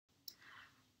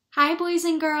Hi boys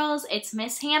and girls, it's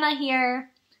Miss Hannah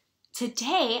here.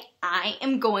 Today I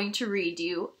am going to read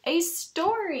you a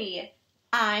story.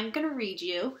 I'm going to read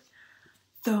you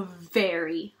The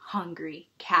Very Hungry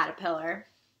Caterpillar.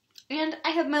 And I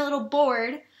have my little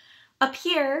board up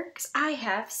here because I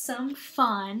have some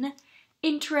fun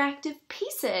interactive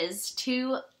pieces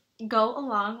to go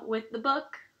along with the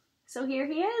book. So here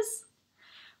he is.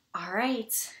 All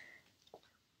right.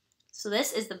 So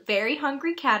this is The Very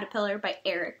Hungry Caterpillar by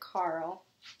Eric Carle.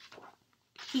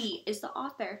 He is the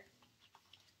author.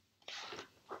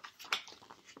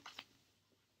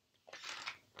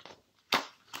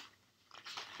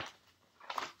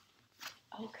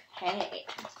 Okay.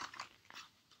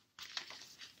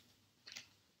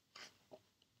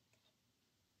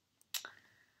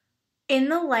 In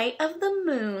the light of the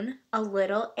moon, a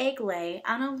little egg lay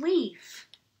on a leaf.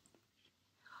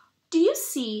 Do you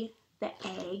see the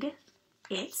egg?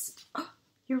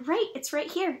 You're right, it's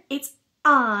right here. It's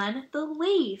on the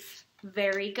leaf.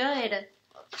 Very good.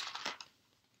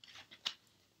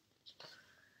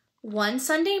 One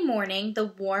Sunday morning, the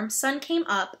warm sun came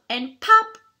up and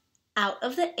pop! Out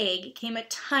of the egg came a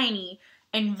tiny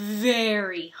and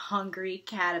very hungry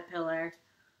caterpillar.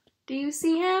 Do you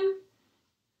see him?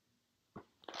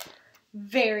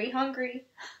 Very hungry.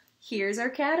 Here's our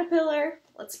caterpillar.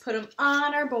 Let's put him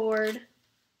on our board.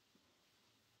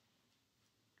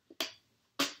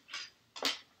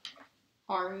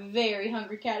 Our very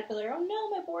hungry caterpillar. Oh no,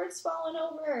 my board's falling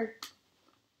over.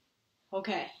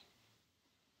 Okay,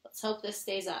 let's hope this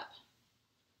stays up.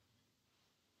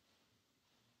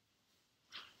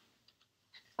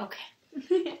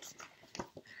 Okay.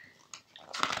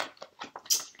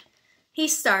 He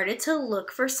started to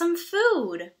look for some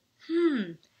food.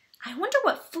 I wonder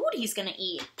what food he's gonna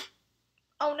eat.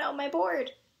 Oh no, my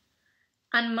board.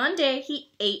 On Monday,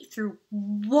 he ate through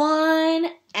one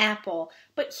apple,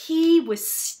 but he was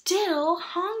still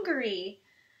hungry.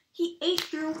 He ate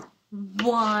through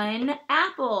one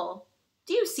apple.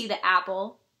 Do you see the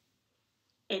apple?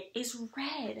 It is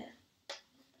red.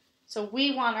 So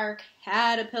we want our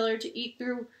caterpillar to eat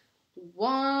through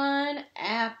one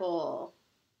apple.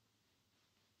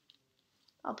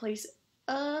 I'll place it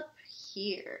up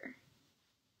here.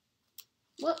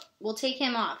 Well, we'll take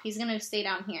him off. He's going to stay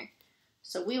down here.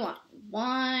 So we want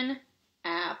one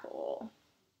apple.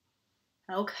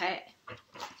 Okay. I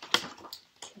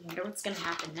wonder what's going to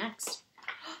happen next.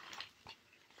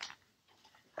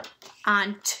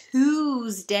 On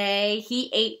Tuesday, he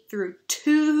ate through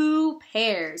two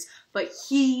pears, but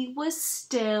he was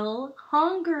still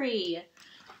hungry.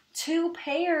 Two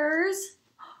pears.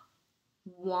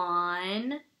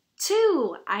 One,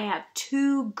 two. I have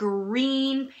two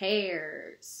green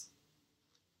pears.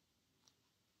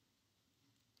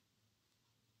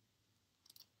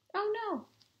 Oh no.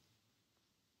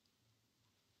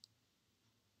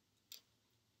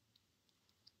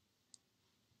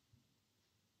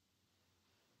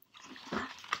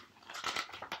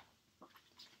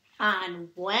 On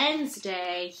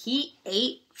Wednesday, he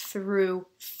ate through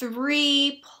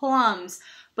three plums,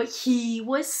 but he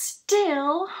was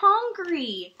still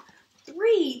hungry.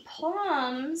 Three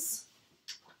plums?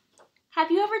 Have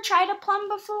you ever tried a plum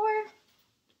before?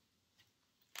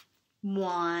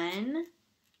 One,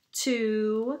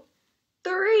 two,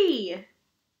 three.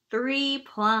 Three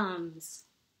plums.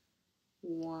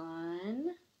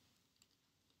 One,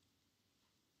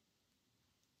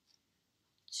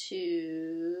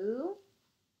 two,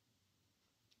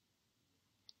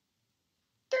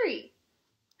 three.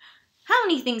 How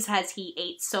many things has he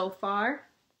ate so far?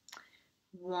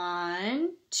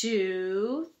 1,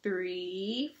 2,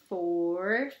 3,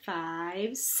 4,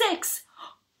 5, 6.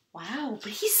 Wow,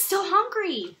 but he's still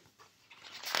hungry.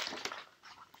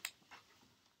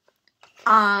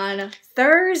 On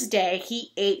Thursday,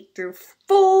 he ate through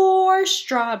 4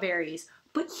 strawberries,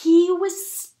 but he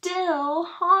was still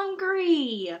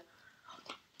hungry. Let's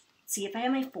see if I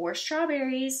have my 4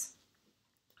 strawberries.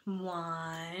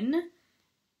 1,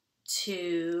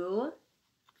 2,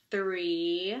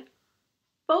 3,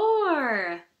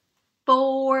 4.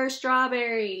 4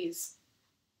 strawberries.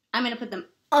 I'm going to put them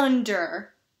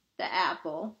under the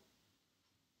apple.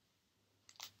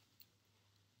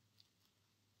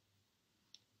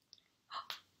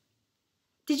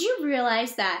 Did you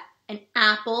realize that an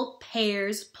apple,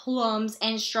 pears, plums,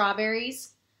 and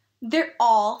strawberries, they're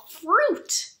all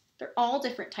fruit. They're all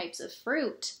different types of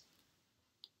fruit.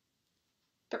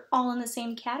 They're all in the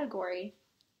same category.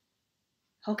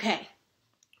 Okay.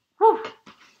 Whew.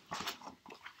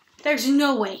 There's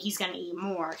no way he's going to eat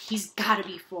more. He's got to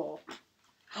be full.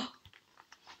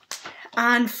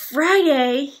 On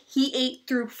Friday, he ate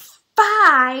through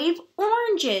 5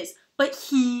 oranges, but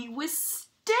he was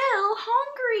still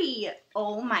hungry.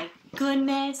 Oh my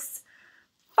goodness.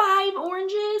 5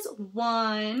 oranges.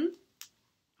 1,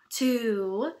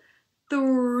 2,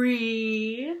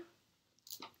 3,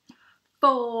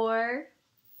 4,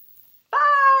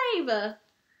 5.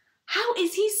 How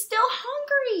is he still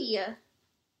hungry?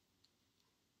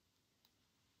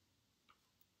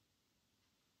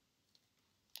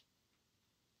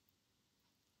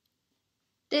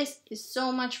 This is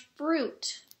so much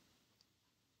fruit.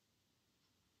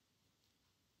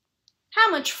 How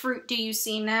much fruit do you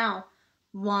see now?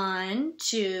 1,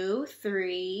 2,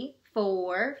 3,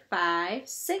 4, 5,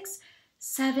 6,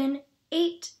 7,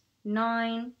 8,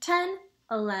 9, 10,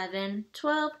 11,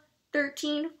 12,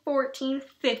 13, 14,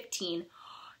 15.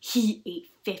 He ate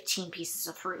 15 pieces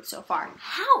of fruit so far.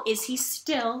 How is he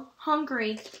still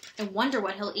hungry? I wonder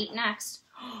what he'll eat next.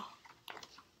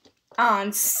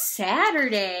 On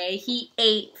Saturday, he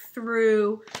ate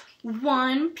through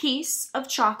 1 piece of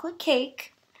chocolate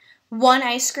cake, 1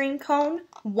 ice cream cone,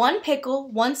 1 pickle,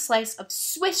 1 slice of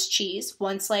Swiss cheese,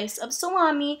 1 slice of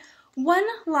salami, 1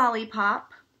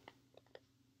 lollipop,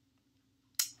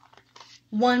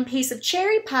 1 piece of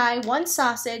cherry pie, 1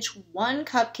 sausage, 1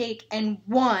 cupcake, and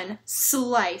 1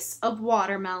 slice of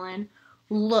watermelon.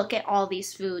 Look at all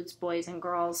these foods, boys and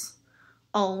girls.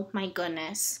 Oh my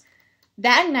goodness.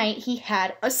 That night he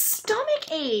had a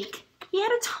stomach ache. He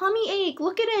had a tummy ache.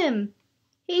 Look at him.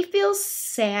 He feels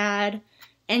sad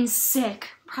and sick,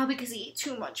 probably because he ate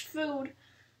too much food.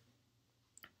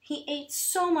 He ate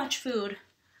so much food.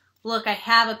 Look, I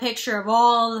have a picture of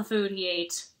all the food he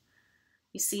ate.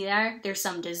 You see there? There's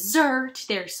some dessert,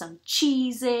 there's some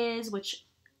cheeses, which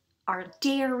are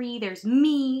dairy, there's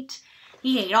meat.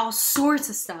 He ate all sorts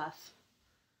of stuff.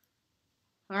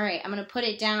 All right, I'm going to put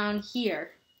it down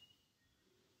here.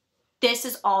 This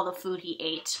is all the food he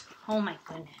ate. Oh my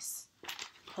goodness.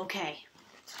 Okay.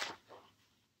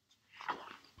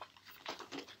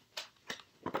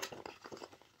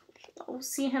 Oh,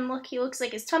 see him, look, he looks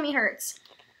like his tummy hurts.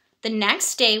 The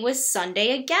next day was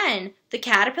Sunday again. The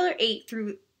caterpillar ate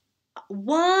through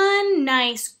 1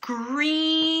 nice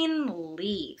green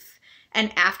leaf.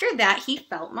 And after that, he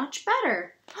felt much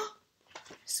better.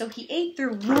 So he ate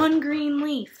through 1 green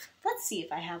leaf. Let's see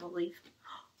if I have a leaf.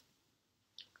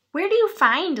 Where do you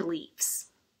find leaves?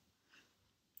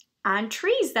 On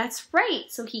trees, that's right.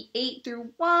 So he ate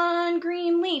through 1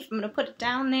 green leaf. I'm going to put it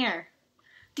down there.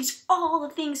 These are all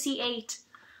the things he ate.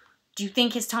 Do you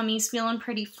think his tummy's feeling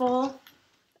pretty full?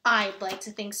 I'd like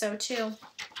to think so too.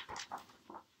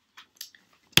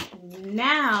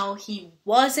 Now he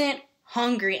wasn't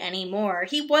hungry anymore.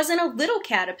 He wasn't a little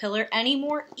caterpillar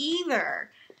anymore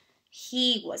either.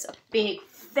 He was a big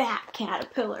fat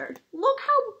caterpillar. Look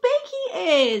how big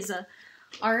he is.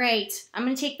 All right, I'm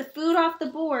going to take the food off the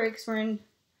board because we're going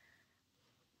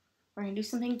to do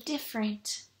something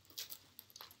different.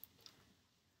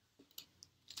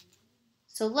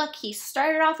 So look, he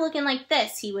started off looking like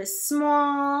this. He was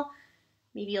small,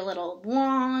 maybe a little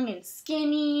long and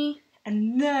skinny,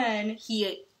 and then he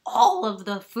ate all of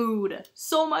the food.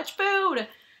 So much food.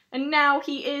 And now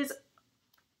he is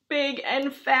big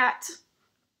and fat.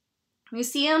 You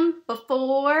see him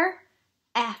before,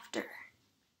 after.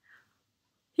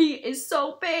 He is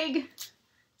so big.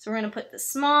 So we're going to put the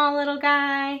small little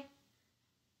guy,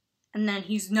 and then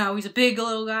now he's a big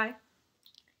little guy.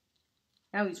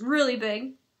 Now he's really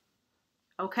big.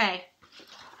 Okay,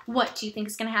 what do you think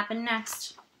is going to happen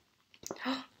next?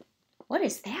 What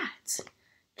is that?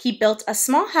 He built a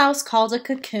small house called a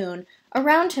cocoon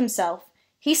around himself.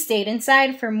 He stayed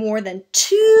inside for more than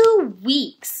 2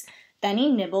 weeks. Then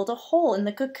he nibbled a hole in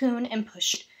the cocoon and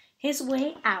pushed his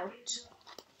way out.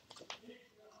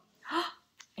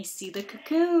 I see the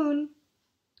cocoon.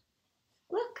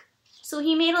 Look, so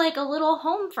he made like a little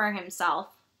home for himself.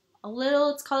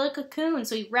 It's called a cocoon,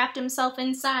 so he wrapped himself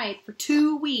inside for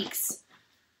 2 weeks.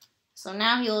 So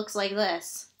now he looks like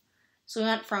this. So he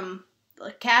went from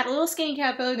the little skinny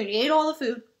caterpillar, then he ate all the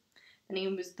food, then he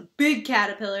was the big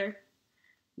caterpillar,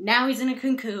 now he's in a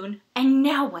cocoon, and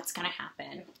now what's gonna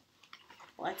happen?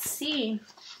 Let's see.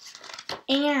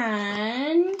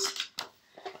 And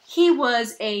he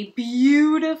was a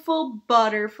beautiful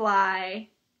butterfly.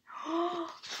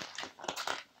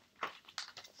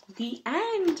 The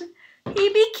end. He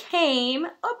became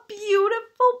a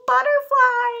beautiful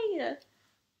butterfly.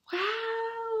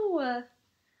 Wow.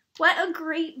 What a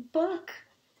great book.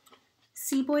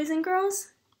 See, boys and girls?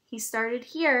 He started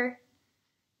here.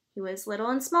 He was little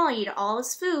and small. He ate all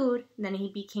his food. Then he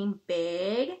became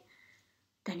big.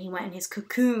 Then he went in his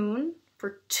cocoon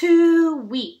for 2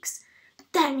 weeks.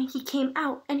 then he came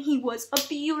out and he was a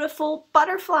beautiful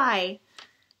butterfly.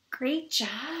 Great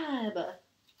job.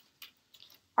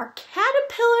 Are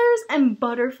caterpillars and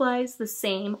butterflies the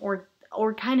same or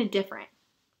kind of different?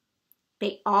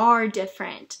 They are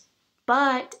different,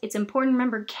 but it's important to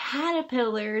remember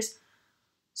caterpillars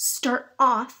start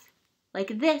off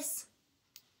like this.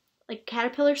 Like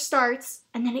caterpillar starts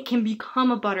and then it can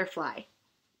become a butterfly.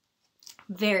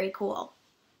 Very cool.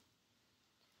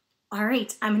 All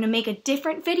right, I'm gonna make a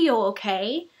different video,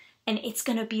 okay? And it's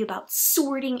gonna be about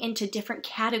sorting into different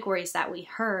categories that we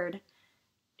heard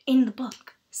in the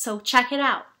book. So check it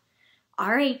out.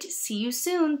 All right, see you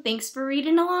soon. Thanks for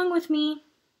reading along with me.